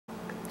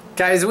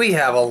Guys, we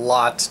have a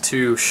lot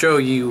to show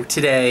you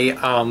today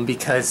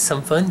because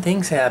some fun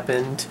things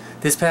happened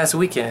this past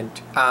weekend.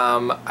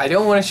 I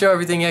don't want to show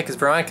everything yet because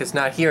Veronica's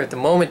not here at the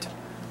moment,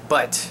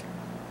 but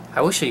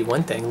I will show you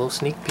one thing, a little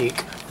sneak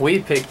peek. We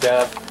picked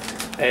up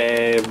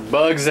a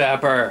bug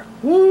zapper.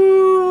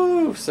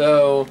 Woo!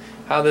 So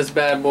how this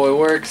bad boy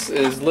works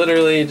is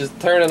literally just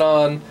turn it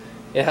on.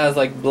 It has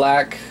like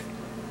black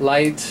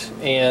light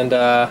and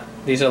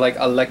these are like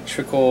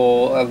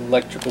electrical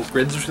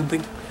grids or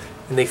something,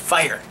 and they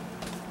fire.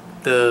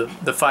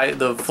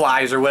 The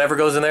flies or whatever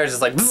goes in there is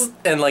just like bzz,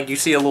 and like you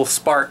see a little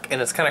spark,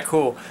 and it's kind of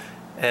cool,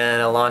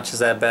 and it launches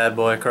that bad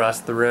boy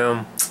across the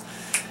room.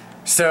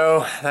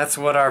 So that's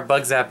what our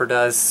bug zapper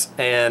does,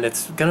 and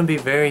it's gonna be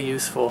very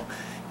useful.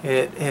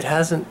 It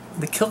hasn't,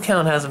 the kill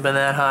count hasn't been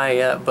that high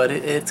yet, but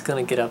it's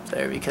gonna get up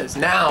there because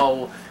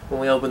now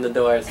when we open the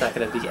door it's not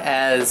gonna be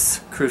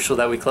as crucial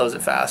that we close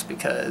it fast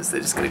because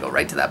they're just gonna go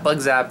right to that bug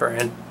zapper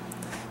and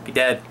be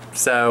dead.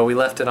 So we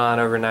left it on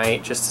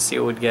overnight just to see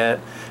what we'd get.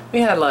 We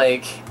had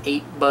like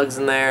 8 bugs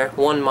in there,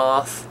 1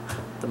 moth.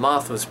 The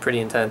moth was pretty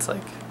intense.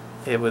 Like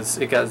it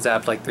got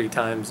zapped like 3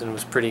 times and it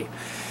was putting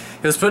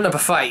up a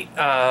fight.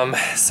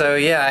 So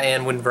yeah,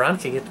 and when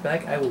Veronica gets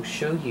back, I will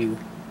show you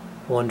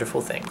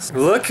wonderful things.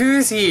 Look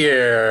who's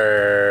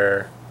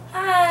here.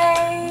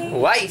 Hi.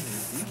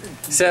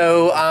 Wife.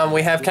 So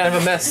we have kind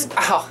of a mess.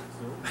 Ow,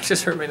 I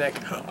just hurt my neck.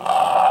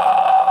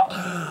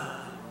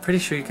 Pretty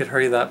sure you could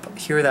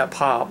hear that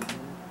pop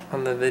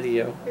on the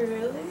video.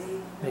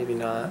 Really? Maybe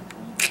not.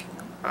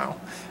 Wow.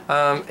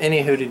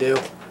 Anywho-de-do.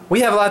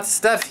 We have lots of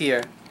stuff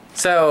here.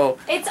 So,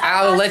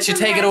 I'll let you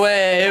take it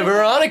away,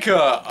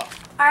 Veronica.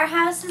 Our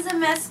house is a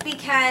mess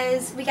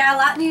because we got a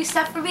lot of new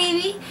stuff for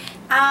baby.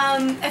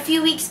 A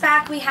few weeks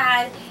back we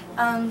had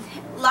a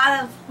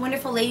lot of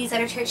wonderful ladies at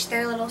our church,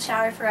 their little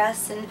shower for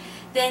us, and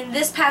then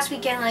this past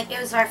weekend, like, it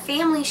was our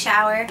family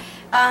shower.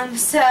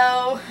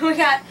 So we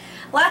got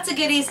lots of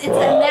goodies. It's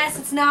a mess.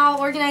 It's not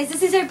all organized.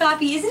 This is our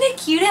Boppy. Isn't it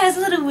cute? It has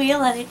a little wheel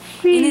on it.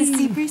 And it's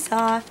super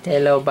soft.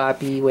 Hello,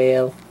 Boppy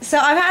whale. So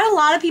I've had a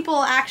lot of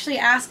people actually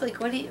ask, like,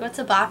 what's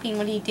a Boppy and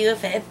what do you do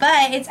with it?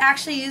 But it's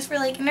actually used for,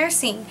 like,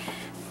 nursing.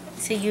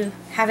 So you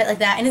have it like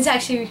that. And it's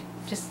actually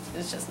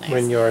it's just nice.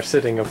 When you're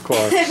sitting, of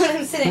course. When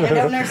I'm sitting, I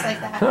don't nurse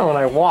like that. When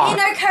I walk. In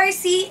our car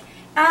seat,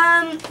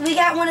 we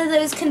got one of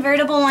those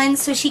convertible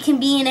ones so she can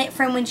be in it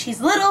from when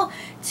she's little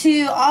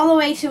to all the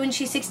way to when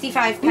she's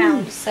 65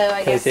 pounds. So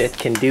I guess it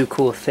can do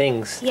cool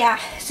things. Yeah.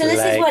 So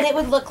this is what it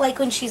would look like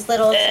when she's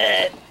little.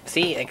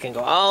 See, it can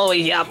go all the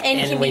way up,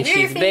 and when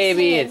she's baby,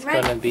 baby, it's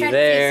gonna be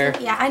there.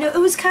 Yeah, I know. It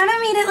was kind of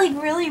made it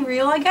like really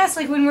real, I guess.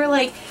 Like when we're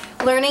like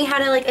learning how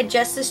to like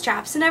adjust the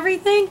straps and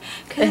everything,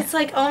 because it's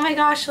like, oh my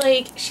gosh,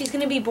 like she's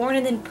gonna be born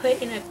and then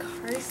put in a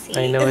car seat.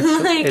 I know,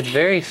 it's like, it's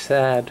very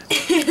sad.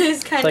 It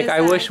is kind of like sad.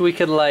 I wish we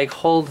could like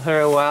hold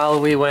her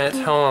while we went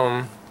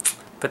home,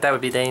 but that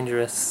would be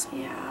dangerous.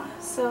 Yeah.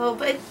 So,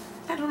 but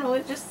I don't know.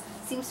 It just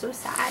seems so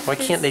sad. Why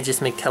can't they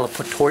just make I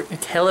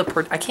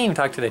can't even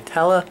talk to the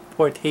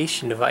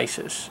teleportation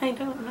devices. I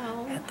don't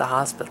know. At the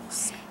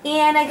hospitals.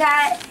 And I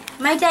got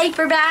my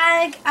diaper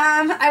bag.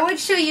 I would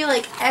show you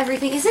like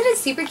everything. Isn't it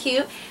super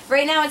cute?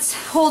 Right now it's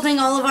holding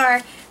all of our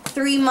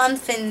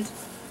 3-month and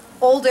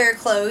older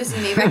clothes.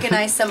 You may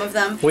recognize some of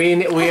them.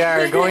 We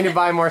are going to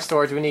buy more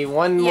storage. We need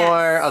one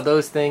more of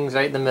those things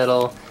right in the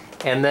middle.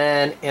 And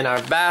then in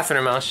our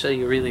bathroom, I'll show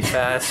you really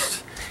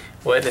fast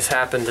what has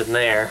happened in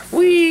there.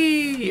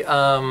 Whee!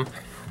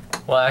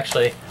 Well,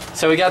 actually,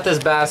 so we got this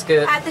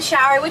basket at the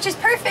shower, which is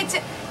perfect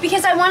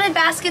because I wanted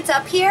baskets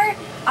up here,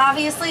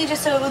 obviously,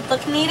 just so it would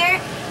look neater.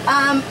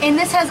 And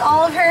this has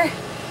all of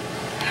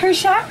her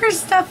shower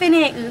stuff in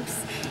it.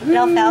 Oops, it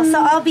all fell. So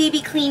all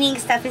baby cleaning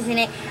stuff is in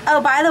it. Oh,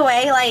 by the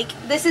way, like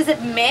this is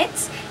a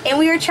mitt, and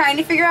we were trying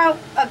to figure out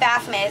a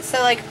bath mitt.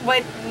 So like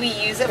what we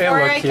use it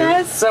for, I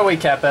guess. So we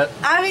kept it.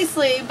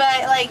 Obviously,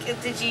 but like,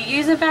 did you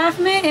use a bath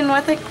mitt, and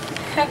what the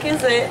heck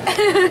is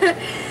it?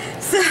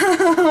 So,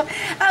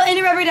 oh, and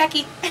a rubber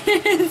ducky.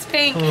 It's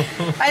pink.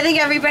 I think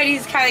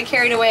everybody's kind of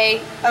carried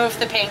away of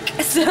the pink.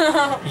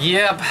 So.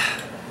 Yep.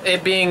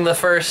 It being the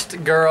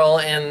first girl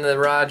in the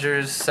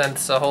Rogers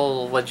since a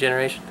whole, what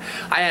generation?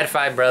 I had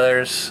 5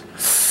 brothers.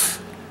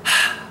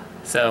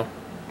 So,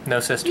 no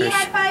sisters. We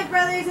had 5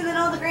 brothers and then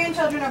all the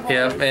grandchildren are boys.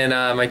 Yep,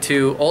 and my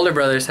 2 older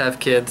brothers have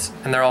kids,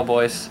 and they're all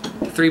boys.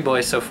 3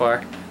 boys so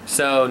far.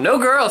 So, no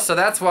girls, so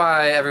that's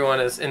why everyone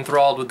is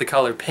enthralled with the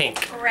color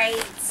pink.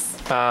 Right.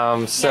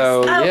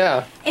 So,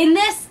 yeah. In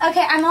this,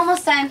 okay, I'm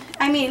almost done.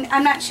 I mean,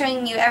 I'm not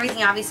showing you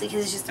everything, obviously,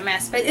 because it's just a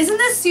mess. But isn't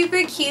this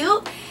super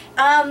cute?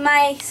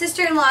 My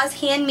sister-in-law's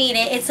handmade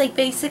it. It's like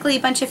basically a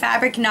bunch of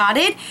fabric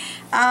knotted.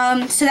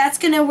 So that's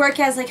going to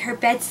work as like her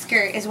bed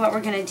skirt is what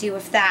we're going to do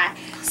with that.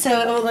 So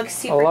it will look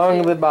super along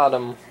cute. The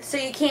bottom. So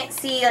you can't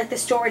see like the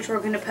storage we're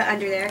going to put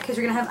under there because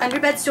we're going to have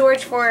underbed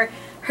storage for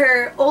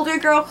her older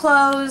girl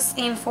clothes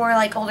and for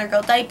like older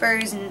girl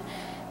diapers and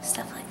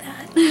stuff like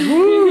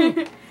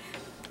that.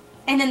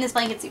 And then this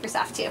blanket's super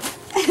soft too.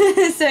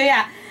 So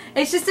yeah,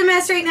 it's just a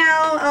mess right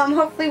now.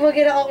 Hopefully we'll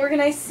get it all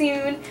organized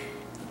soon.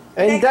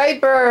 And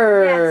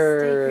diapers.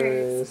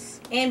 Yes,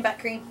 diapers. And And butt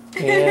cream.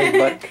 And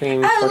butt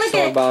cream Oh, for look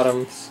sore at-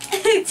 bottoms.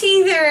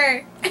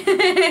 Teether.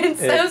 It's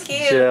so It's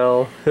cute.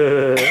 Jill.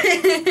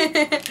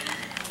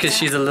 Because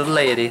she's a little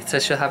lady, so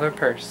she'll have her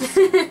purse.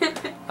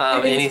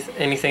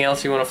 Anything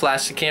else you want to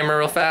flash the camera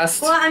real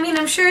fast? Well, I mean,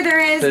 I'm sure there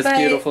is, This but...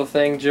 beautiful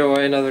thing, Joy,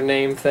 another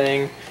name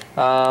thing.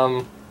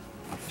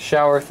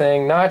 Shower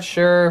thing. Not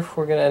sure if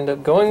we're going to end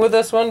up going with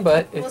this one,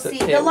 but We'll it's... see.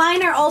 The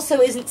liner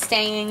also isn't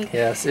staying.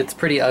 Yes, it's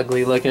pretty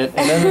ugly looking. And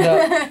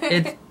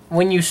then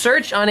when you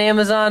search on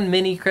Amazon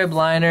mini crib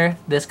liner,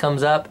 this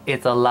comes up.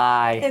 It's a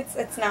lie.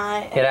 It's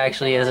not. It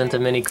actually isn't a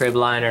mini crib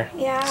liner.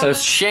 Yeah. So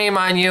shame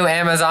on you,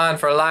 Amazon,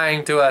 for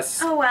lying to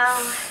us. Oh, well.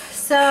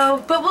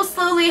 So, but we'll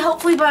slowly,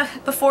 hopefully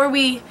before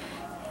we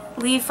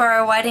leave for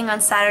our wedding on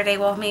Saturday,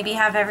 we'll maybe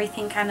have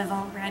everything kind of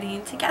all ready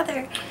and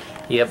together.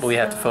 Yep, we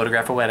have to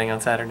photograph a wedding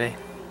on Saturday.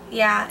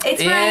 Yeah, it's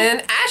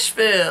in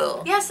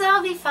Asheville. Yeah, so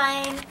that'll be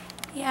fine.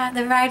 Yeah,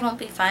 the ride won't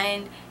be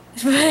fine.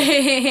 So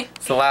the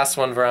last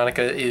one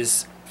Veronica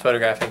is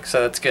photographing,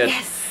 so that's good.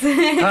 Yes.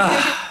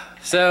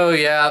 So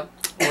yeah,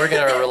 we're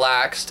gonna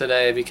relax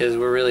today because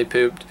we're really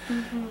pooped.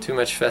 Too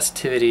much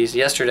festivities.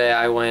 Yesterday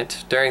I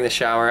went, during the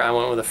shower, I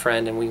went with a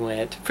friend and we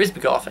went frisbee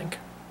golfing.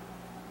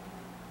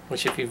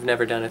 Which if you've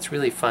never done, it's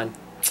really fun.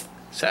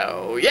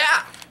 So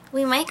yeah!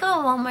 We might go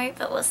to Walmart,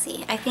 but we'll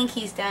see. I think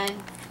he's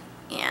done.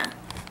 Yeah.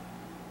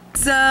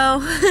 So,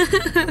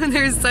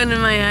 there's sun in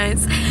my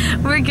eyes.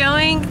 We're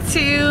going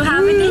to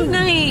have a date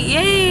night.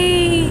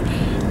 Yay!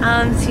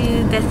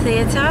 To the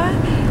theater.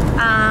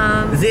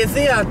 The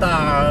theater!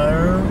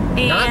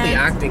 Not the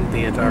acting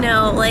theater.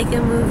 No, like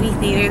a movie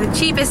theater, the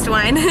cheapest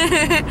one.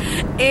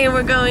 And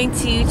we're going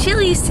to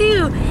Chili's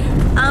too.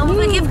 With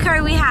a gift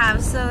card we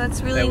have, so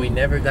that's really... That we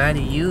never got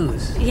to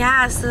use.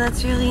 Yeah, so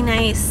that's really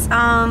nice.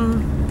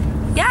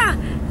 Yeah,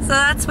 so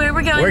that's where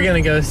we're going. We're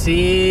gonna go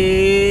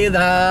see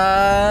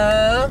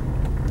the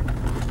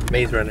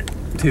Maze Runner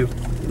 2.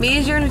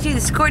 Maze Runner 2,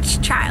 The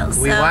Scorched Trials.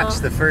 We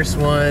watched the first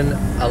one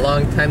a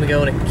long time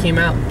ago when it came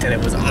out, and it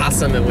was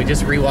awesome, and we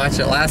just rewatched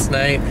it last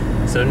night.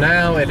 So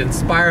now it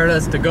inspired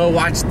us to go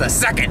watch the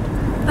second.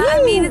 But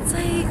I mean, it's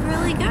like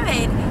really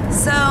good.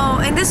 So,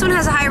 and this one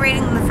has a higher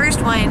rating than the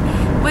first one,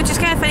 which is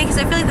kind of funny because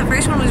I feel like the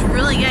first one was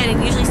really good,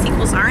 and usually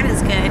sequels aren't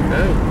as good.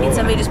 Oh, boy. And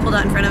somebody just pulled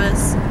out in front of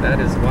us. That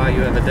is why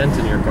you have a dent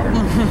in your car.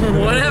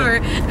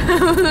 Whatever.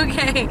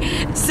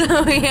 Okay. So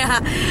yeah,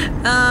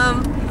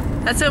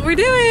 that's what we're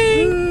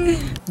doing.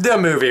 The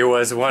movie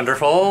was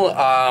wonderful.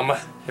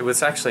 It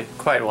was actually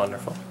quite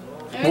wonderful.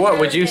 What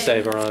would you say,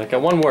 Veronica?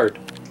 One word.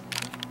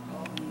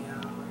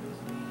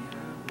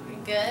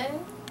 Good.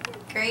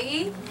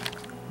 Great.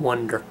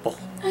 Wonderful.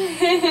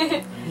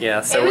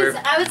 Yeah, so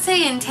I would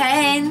say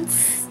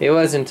intense. It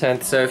was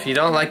intense, so if you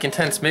don't like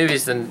intense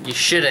movies, then you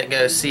shouldn't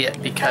go see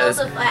it because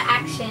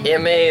Action.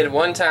 it made,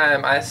 one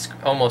time I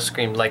almost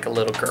screamed like a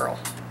little girl.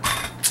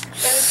 That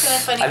was kind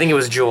of funny. I think it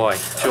was Joy.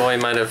 Joy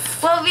might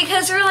have... Well,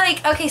 because we're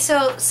like, okay,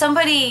 so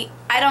somebody,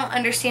 I don't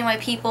understand why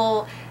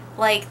people,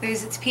 like,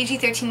 it's a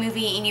PG-13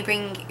 movie and you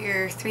bring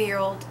your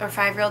 3-year-old or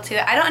 5-year-old to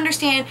it. I don't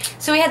understand.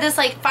 So we had this,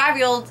 like,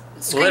 5-year-old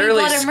screaming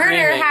Literally blood and murder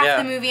screaming, half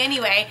yeah. the movie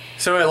anyway.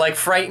 So it like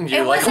frightened you,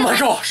 It like, oh wasn't my like-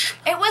 gosh!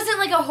 It wasn't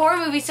like a horror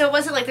movie, so it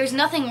wasn't like there's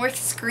nothing worth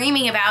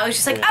screaming about. It was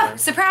just like, Yeah. oh,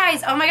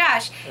 surprise, oh my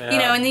gosh. Yeah. You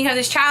know, and then you have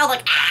this child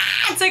like,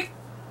 ah! It's like...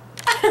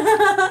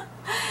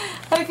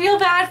 I feel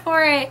bad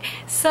for it.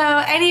 So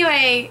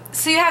anyway,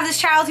 so you have this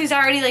child who's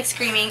already like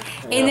screaming,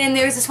 Yeah. and then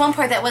there's this one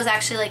part that was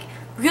actually like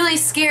really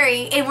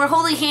scary, and we're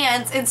holding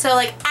hands, and so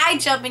like I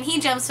jump and he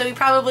jumps, so we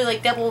probably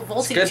like double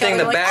volted Good each thing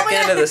other. the like, back oh my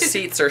end of the God.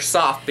 seats are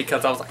soft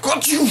because I was like,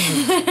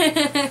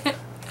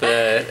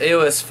 but it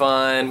was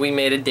fun. We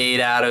made a date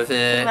out of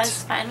it. It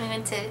was fun. We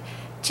went to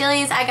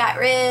Chili's. I got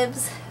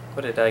ribs,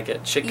 What did I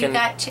get? Chicken,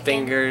 got chicken.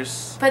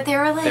 fingers. but they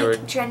were like They were-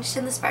 drenched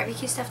in this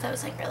barbecue stuff that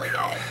was like really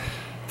good.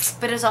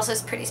 But it was also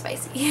pretty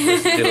spicy. It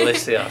was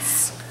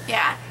delicious.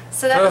 Yeah,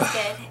 so that was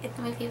good.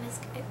 The movie was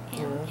good.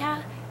 And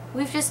yeah,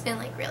 we've just been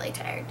like really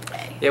tired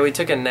today. Yeah, we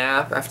took a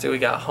nap after we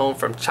got home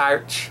from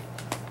church,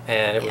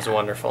 and it was Yeah.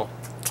 wonderful.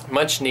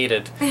 Much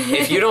needed.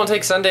 If you don't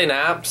take Sunday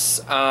naps,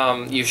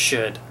 you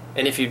should.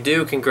 And if you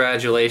do,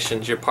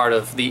 congratulations, you're part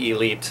of the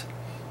elite.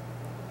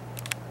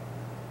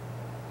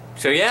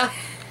 So yeah.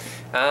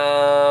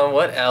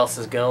 What else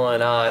is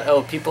going on?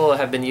 Oh, people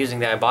have been using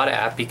the Ibotta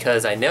app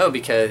because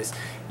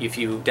if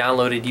you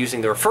downloaded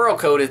using the referral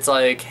code, it's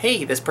like,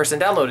 hey, this person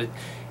downloaded.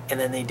 And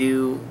then they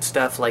do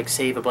stuff like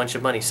save a bunch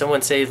of money.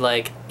 Someone saved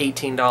like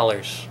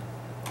 $18.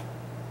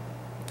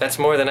 That's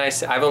more than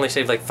I've only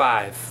saved like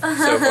 $5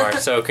 so far.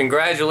 So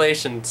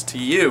congratulations to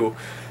you.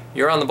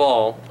 You're on the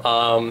ball.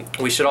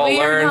 We should all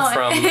learn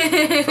from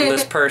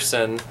this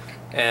person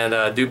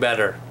and do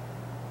better.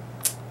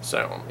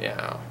 So,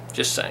 yeah,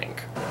 just saying.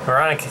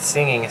 Veronica's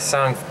singing a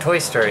song from Toy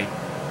Story.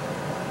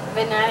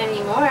 But not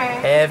anymore.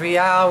 Every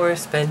hour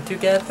spent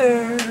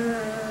together.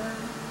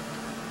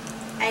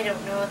 I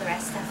don't know the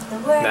rest of the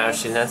words. No,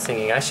 she's not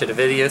singing. I should have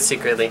videoed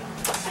secretly.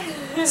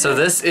 So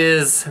this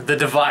is the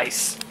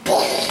device.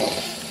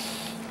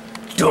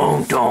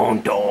 Dun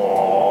dun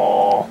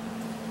dun.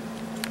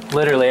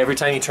 Literally every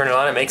time you turn it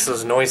on, it makes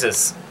those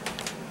noises.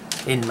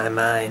 in my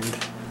mind.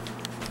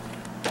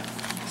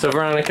 So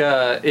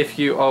Veronica, if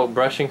you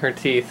brushing her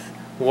teeth,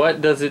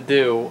 what does it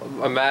do?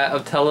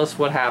 Tell us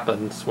what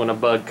happens when a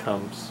bug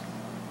comes.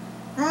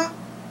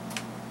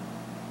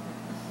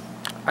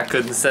 I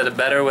couldn't have said it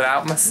better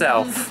without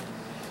myself.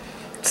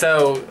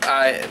 So,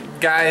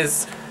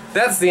 guys,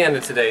 that's the end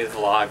of today's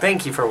vlog.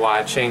 Thank you for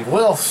watching.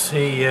 We'll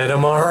see you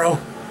tomorrow.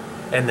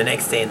 And the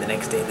next day, and the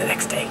next day, and the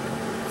next day.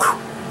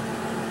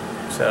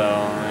 Whew. So,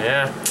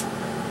 yeah.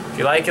 If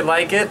you like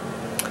it.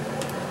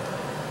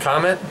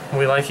 Comment.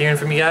 We like hearing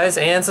from you guys.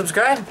 And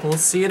subscribe. We'll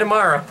see you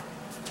tomorrow.